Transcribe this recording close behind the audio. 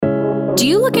Do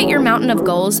you look at your mountain of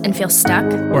goals and feel stuck?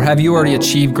 Or have you already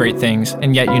achieved great things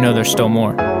and yet you know there's still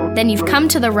more? Then you've come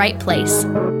to the right place.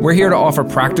 We're here to offer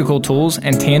practical tools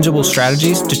and tangible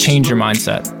strategies to change your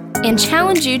mindset. And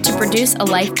challenge you to produce a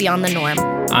life beyond the norm.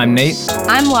 I'm Nate.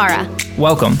 I'm Laura.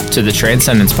 Welcome to the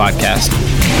Transcendence Podcast.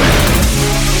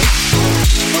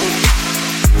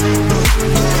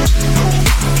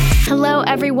 Hello,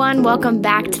 everyone. Welcome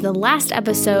back to the last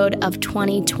episode of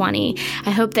 2020.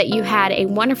 I hope that you had a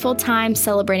wonderful time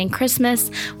celebrating Christmas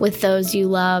with those you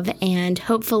love, and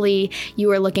hopefully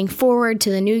you are looking forward to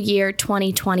the new year,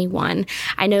 2021.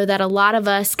 I know that a lot of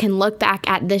us can look back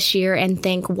at this year and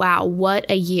think, wow, what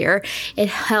a year. It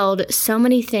held so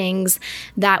many things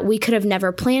that we could have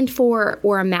never planned for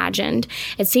or imagined.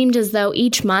 It seemed as though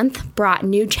each month brought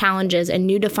new challenges and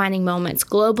new defining moments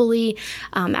globally,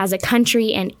 as a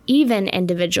country, and even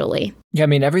individually. Yeah, I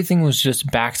mean, everything was just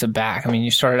back to back. I mean,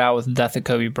 you started out with the death of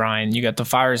Kobe Bryant. You got the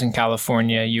fires in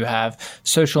California. You have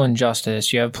social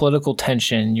injustice. You have political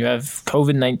tension. You have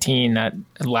COVID-19 that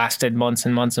lasted months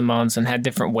and months and months and had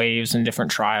different waves and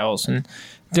different trials and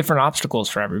different obstacles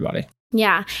for everybody.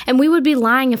 Yeah, and we would be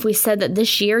lying if we said that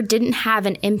this year didn't have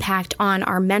an impact on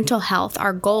our mental health,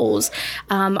 our goals,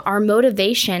 our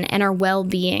motivation, and our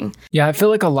well-being. Yeah, I feel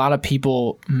like a lot of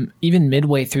people, even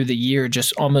midway through the year,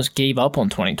 just almost gave up on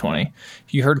 2020.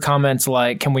 You heard comments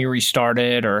like, can we restart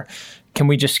it? Or can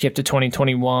we just skip to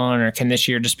 2021? Or can this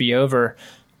year just be over?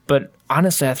 But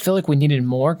honestly, I feel like we needed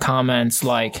more comments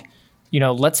like,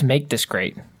 let's make this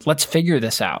great. Let's figure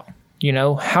this out.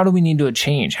 How do we need to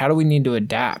change? How do we need to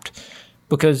adapt?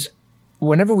 Because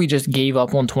whenever we just gave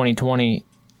up on 2020,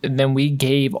 then we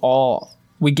gave up all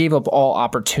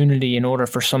opportunity in order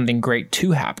for something great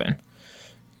to happen.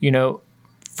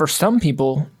 For some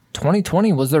people,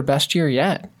 2020 was their best year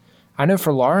yet. I know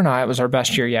for Laura and I, it was our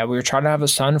best year yet. We were trying to have a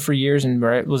son for years and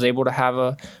was able to have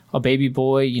a baby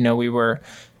boy. We were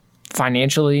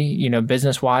financially,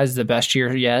 business-wise, the best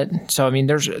year yet. So, I mean,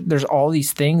 there's all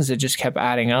these things that just kept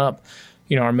adding up.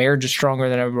 Our marriage is stronger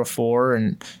than ever before,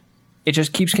 and it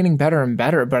just keeps getting better and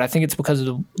better. But I think it's because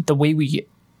of the way we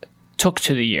took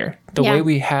to the year, the way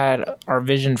we had our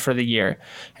vision for the year.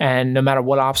 And no matter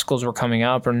what obstacles were coming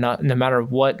up or not, no matter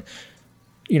what,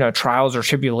 trials or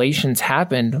tribulations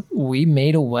happened, we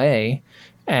made a way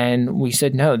and we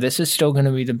said, no, this is still going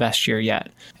to be the best year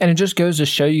yet. And it just goes to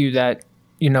show you that,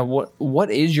 what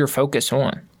is your focus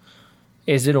on?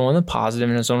 Is it on the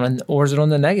positive or is it on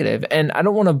the negative? And I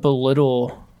don't want to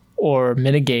belittle or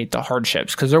mitigate the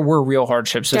hardships, because there were real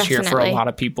hardships this year for a lot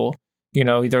of people.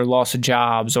 Either loss of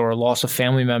jobs or loss of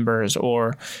family members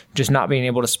or just not being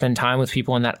able to spend time with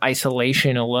people in that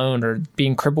isolation alone or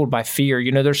being crippled by fear.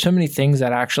 There's so many things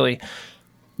that actually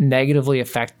negatively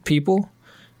affect people.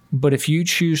 But if you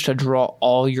choose to draw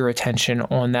all your attention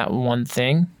on that one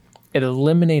thing, it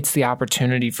eliminates the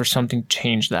opportunity for something to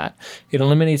change that. It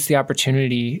eliminates the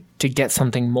opportunity to get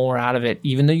something more out of it.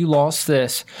 Even though you lost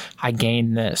this, I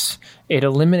gained this. It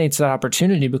eliminates that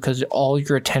opportunity because all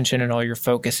your attention and all your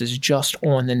focus is just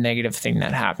on the negative thing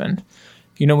that happened.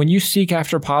 When you seek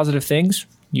after positive things,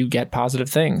 you get positive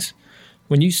things.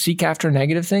 When you seek after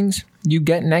negative things, you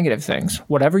get negative things.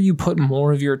 Whatever you put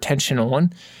more of your attention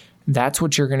on, that's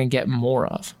what you're going to get more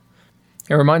of.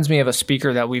 It reminds me of a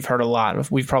speaker that we've heard a lot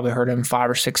of. We've probably heard him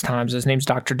 5 or 6 times. His name's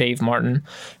Dr. Dave Martin.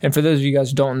 And for those of you guys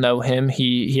who don't know him,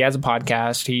 he has a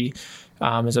podcast.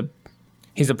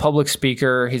 He's a public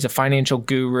speaker. He's a financial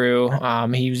guru.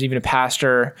 He was even a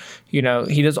pastor. He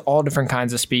does all different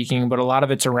kinds of speaking, but a lot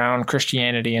of it's around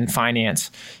Christianity, and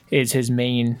finance is his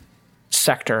main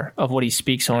sector of what he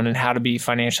speaks on, and how to be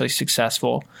financially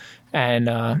successful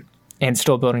and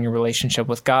still building a relationship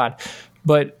with God.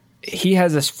 But he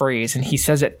has this phrase, and he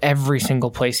says it every single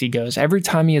place he goes, every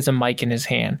time he has a mic in his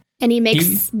hand. And he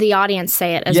makes the audience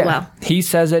say it as well. He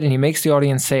says it, and he makes the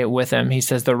audience say it with him. He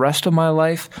says, the rest of my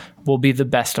life will be the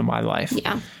best of my life.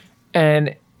 Yeah.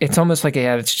 And it's almost like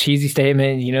it's a cheesy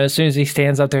statement. As soon as he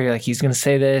stands up there, you're like, he's going to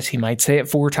say this. He might say it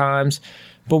 4 times.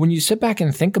 But when you sit back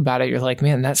and think about it, you're like,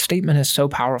 man, that statement is so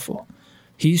powerful.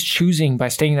 He's choosing, by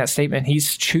stating that statement,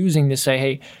 he's choosing to say,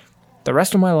 hey, the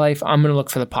rest of my life, I'm going to look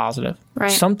for the positive.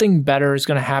 Right. Something better is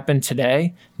going to happen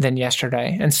today than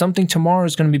yesterday. And something tomorrow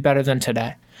is going to be better than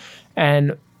today.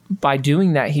 And by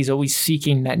doing that, he's always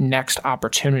seeking that next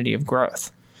opportunity of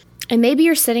growth. And maybe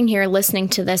you're sitting here listening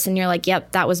to this and you're like,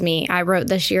 yep, that was me. I wrote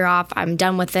this year off. I'm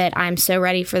done with it. I'm so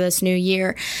ready for this new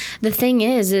year. The thing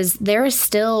is there is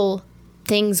still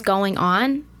things going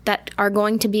on that are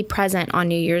going to be present on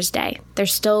New Year's Day.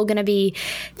 There's still going to be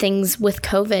things with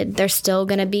COVID. There's still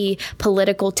going to be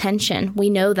political tension. We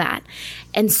know that.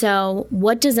 And so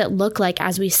what does it look like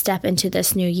as we step into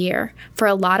this new year? For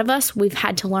a lot of us, we've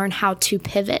had to learn how to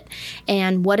pivot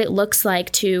and what it looks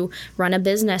like to run a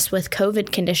business with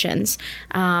COVID conditions.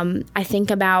 I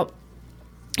think about,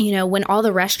 when all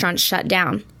the restaurants shut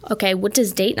down. Okay, what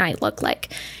does date night look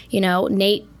like?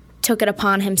 Nate took it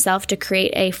upon himself to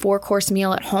create a 4-course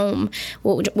meal at home,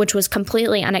 which was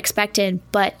completely unexpected,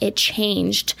 but it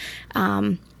changed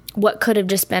what could have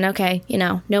just been, okay,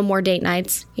 no more date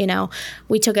nights.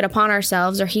 We took it upon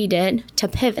ourselves, or he did, to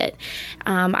pivot.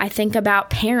 I think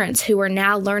about parents who are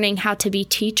now learning how to be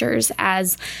teachers,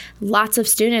 as lots of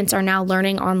students are now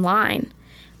learning online.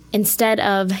 Instead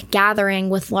of gathering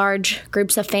with large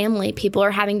groups of family, people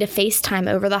are having to FaceTime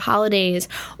over the holidays,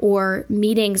 or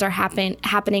meetings are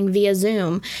happening via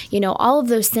Zoom. All of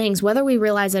those things, whether we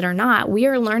realize it or not, we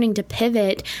are learning to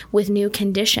pivot with new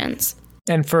conditions.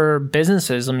 And for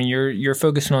businesses, you're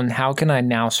focusing on, how can I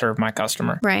now serve my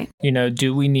customer? Right.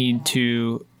 Do we need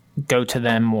to go to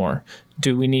them more?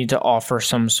 Do we need to offer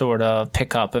some sort of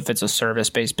pickup if it's a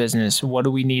service-based business? What do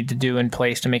we need to do in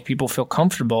place to make people feel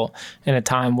comfortable in a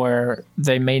time where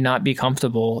they may not be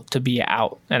comfortable to be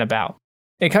out and about?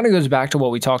 It kind of goes back to what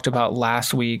we talked about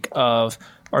last week of,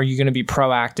 are you going to be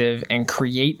proactive and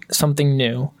create something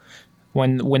new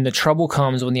when the trouble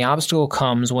comes, when the obstacle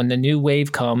comes, when the new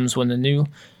wave comes, when the new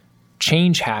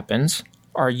change happens?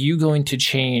 Are you going to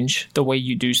change the way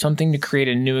you do something to create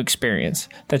a new experience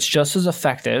that's just as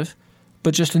effective,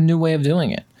 but just a new way of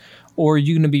doing it? Or are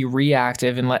you going to be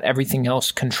reactive and let everything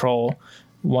else control,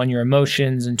 one, your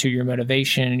emotions, and two, your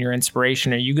motivation and your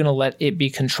inspiration? Are you going to let it be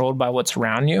controlled by what's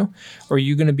around you? Or are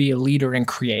you going to be a leader and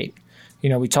create?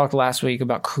 We talked last week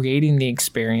about creating the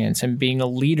experience and being a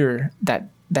leader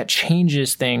that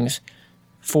changes things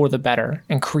for the better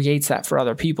and creates that for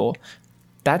other people.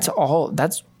 That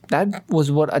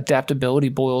was what adaptability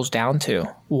boils down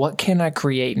to. What can I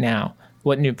create now?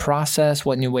 What new process,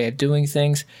 what new way of doing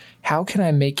things? How can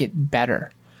I make it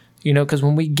better? Because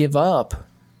when we give up,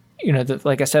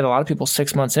 like I said, a lot of people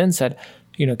 6 months in said,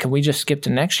 can we just skip to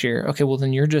next year? Okay, well,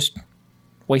 then you're just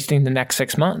wasting the next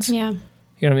 6 months. Yeah.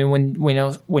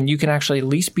 When you can actually at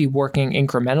least be working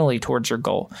incrementally towards your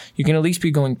goal, you can at least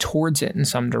be going towards it in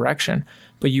some direction,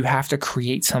 but you have to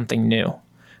create something new.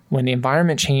 When the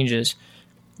environment changes,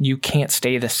 you can't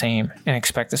stay the same and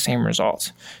expect the same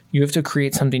results. You have to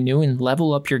create something new and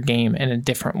level up your game in a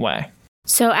different way.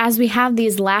 So as we have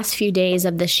these last few days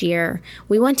of this year,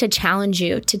 we want to challenge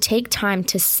you to take time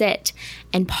to sit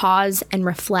and pause and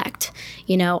reflect.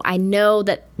 I know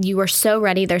that you are so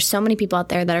ready. There's so many people out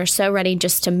there that are so ready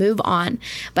just to move on.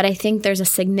 But I think there's a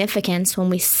significance when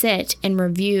we sit and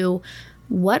review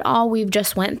what all we've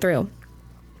just went through.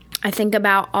 I think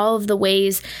about all of the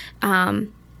ways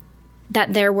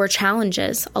that there were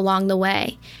challenges along the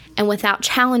way. And without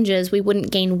challenges, we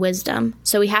wouldn't gain wisdom.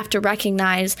 So we have to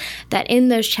recognize that in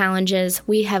those challenges,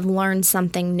 we have learned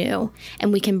something new,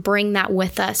 and we can bring that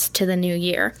with us to the new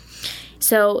year.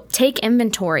 So take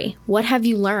inventory. What have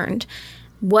you learned?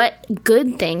 What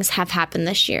good things have happened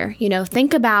this year?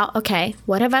 Think about, okay,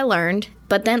 what have I learned?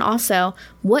 But then also,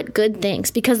 what good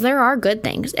things? Because there are good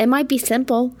things. It might be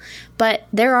simple, but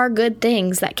there are good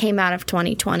things that came out of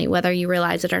 2020, whether you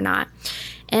realize it or not.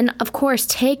 And of course,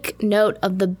 take note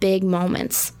of the big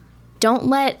moments. Don't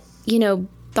let, the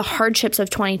hardships of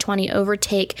 2020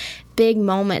 overtake big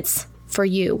moments for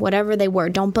you, whatever they were.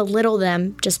 Don't belittle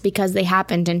them just because they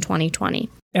happened in 2020.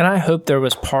 And I hope there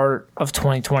was part of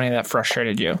 2020 that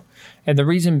frustrated you. And the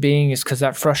reason being is because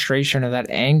that frustration or that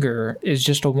anger is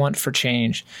just a want for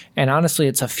change. And honestly,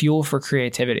 it's a fuel for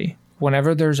creativity.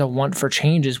 Whenever there's a want for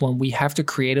change is when we have to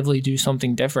creatively do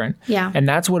something different. Yeah. And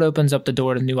that's what opens up the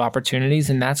door to new opportunities.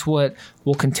 And that's what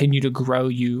will continue to grow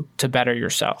you to better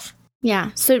yourself.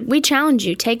 Yeah. So we challenge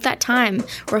you, take that time,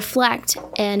 reflect,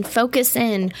 and focus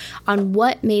in on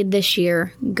what made this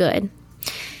year good.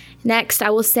 Next, I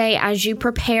will say, as you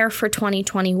prepare for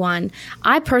 2021,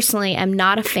 I personally am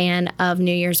not a fan of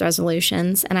New Year's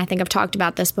resolutions, and I think I've talked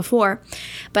about this before,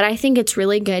 but I think it's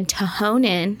really good to hone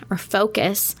in or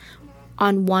focus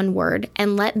on one word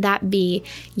and let that be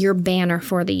your banner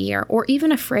for the year, or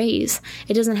even a phrase.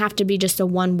 It doesn't have to be just a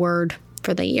one word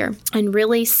for the year, and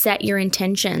really set your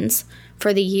intentions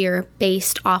for the year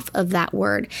based off of that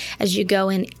word. As you go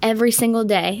in every single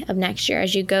day of next year,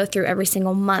 as you go through every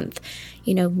single month,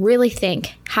 really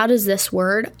think, how does this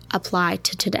word apply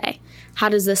to today? How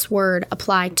does this word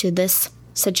apply to this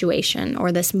situation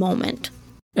or this moment?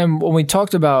 And when we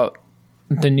talked about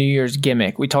the New Year's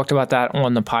gimmick, we talked about that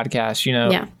on the podcast,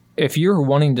 Yeah. if you're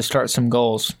wanting to start some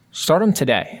goals, start them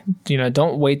today.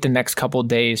 Don't wait the next couple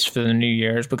days for the New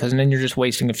Year's, because then you're just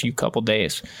wasting a few couple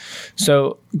days.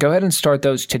 So go ahead and start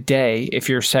those today if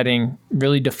you're setting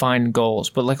really defined goals.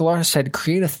 But like Laura said,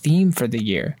 create a theme for the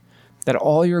year that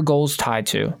all your goals tie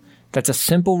to. That's a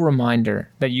simple reminder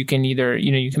that you can either,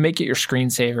 you can make it your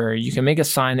screensaver, or you can make a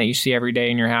sign that you see every day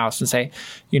in your house and say,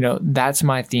 that's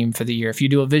my theme for the year. If you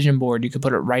do a vision board, you could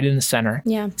put it right in the center.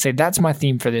 Yeah. Say, that's my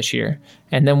theme for this year.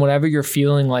 And then whenever you're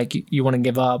feeling like you want to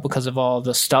give up because of all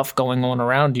the stuff going on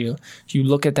around you, you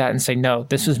look at that and say, no,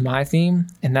 this is my theme,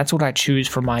 and that's what I choose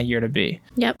for my year to be.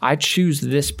 Yep. I choose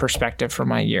this perspective for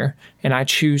my year, and I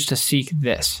choose to seek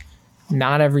this.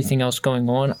 Not everything else going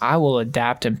on. I will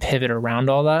adapt and pivot around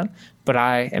all that, but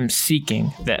I am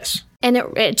seeking this. And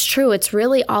it's true. It's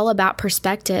really all about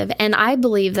perspective. And I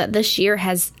believe that this year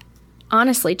has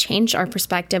honestly changed our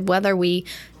perspective, whether we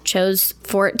chose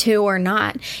for it to or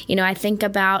not. I think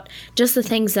about just the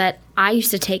things that I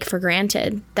used to take for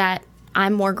granted that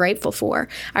I'm more grateful for.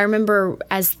 I remember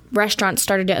as restaurants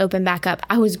started to open back up,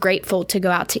 I was grateful to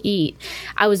go out to eat.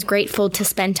 I was grateful to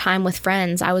spend time with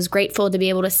friends. I was grateful to be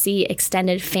able to see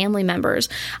extended family members.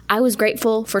 I was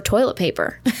grateful for toilet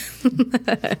paper.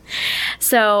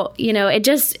 So, it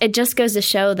just goes to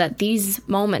show that these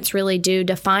moments really do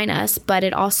define us, but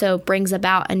it also brings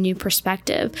about a new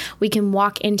perspective. We can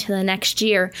walk into the next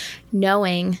year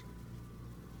knowing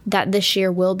that this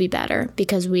year will be better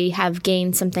because we have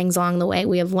gained some things along the way.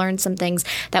 We have learned some things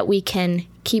that we can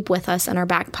keep with us in our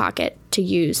back pocket to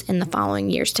use in the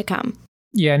following years to come.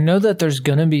 Yeah, know that there's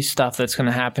going to be stuff that's going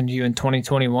to happen to you in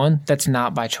 2021 that's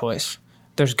not by choice.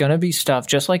 There's going to be stuff,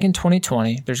 just like in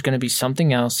 2020, there's going to be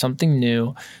something else, something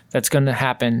new that's going to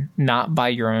happen not by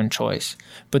your own choice.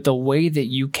 But the way that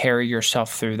you carry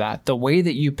yourself through that, the way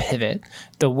that you pivot,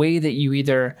 the way that you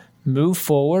either move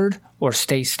forward or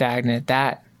stay stagnant,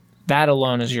 that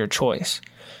alone is your choice.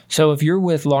 So if you're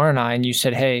with Laura and I and you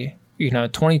said, hey,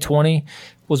 2020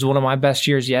 was one of my best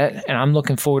years yet, and I'm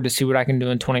looking forward to see what I can do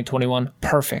in 2021,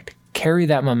 perfect. Carry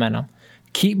that momentum.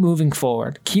 Keep moving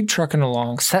forward. Keep trucking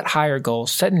along. Set higher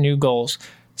goals. Set new goals.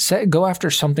 Go after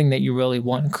something that you really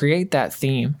want. Create that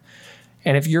theme.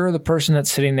 And if you're the person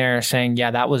that's sitting there saying,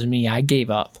 yeah, that was me, I gave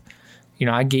up.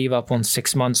 I gave up on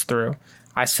 6 months through.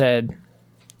 I said,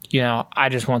 I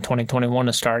just want 2021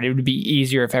 to start. It would be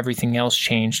easier if everything else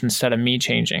changed instead of me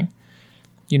changing.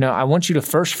 I want you to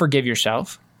first forgive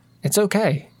yourself. It's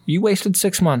okay. You wasted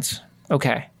 6 months.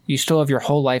 Okay. You still have your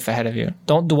whole life ahead of you.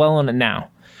 Don't dwell on it now,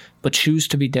 but choose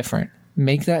to be different.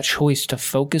 Make that choice to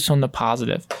focus on the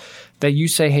positive. That you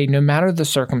say, hey, no matter the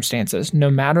circumstances, no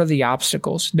matter the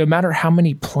obstacles, no matter how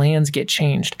many plans get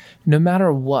changed, no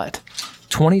matter what,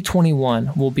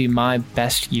 2021 will be my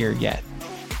best year yet.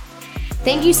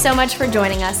 Thank you so much for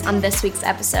joining us on this week's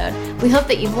episode. We hope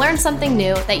that you've learned something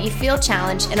new, that you feel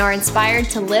challenged, and are inspired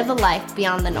to live a life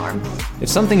beyond the norm. If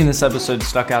something in this episode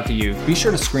stuck out to you, be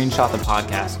sure to screenshot the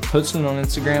podcast, post it on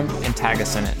Instagram, and tag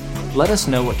us in it. Let us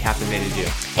know what captivated you.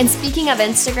 And speaking of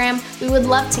Instagram, we would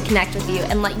love to connect with you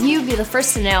and let you be the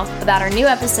first to know about our new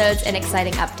episodes and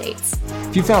exciting updates.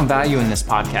 If you found value in this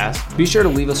podcast, be sure to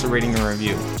leave us a rating and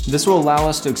review. This will allow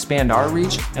us to expand our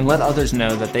reach and let others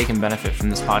know that they can benefit from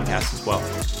this podcast as well.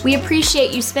 We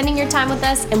appreciate you spending your time with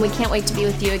us, and we can't wait to be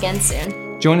with you again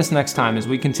soon. Join us next time as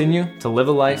we continue to live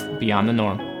a life beyond the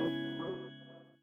norm.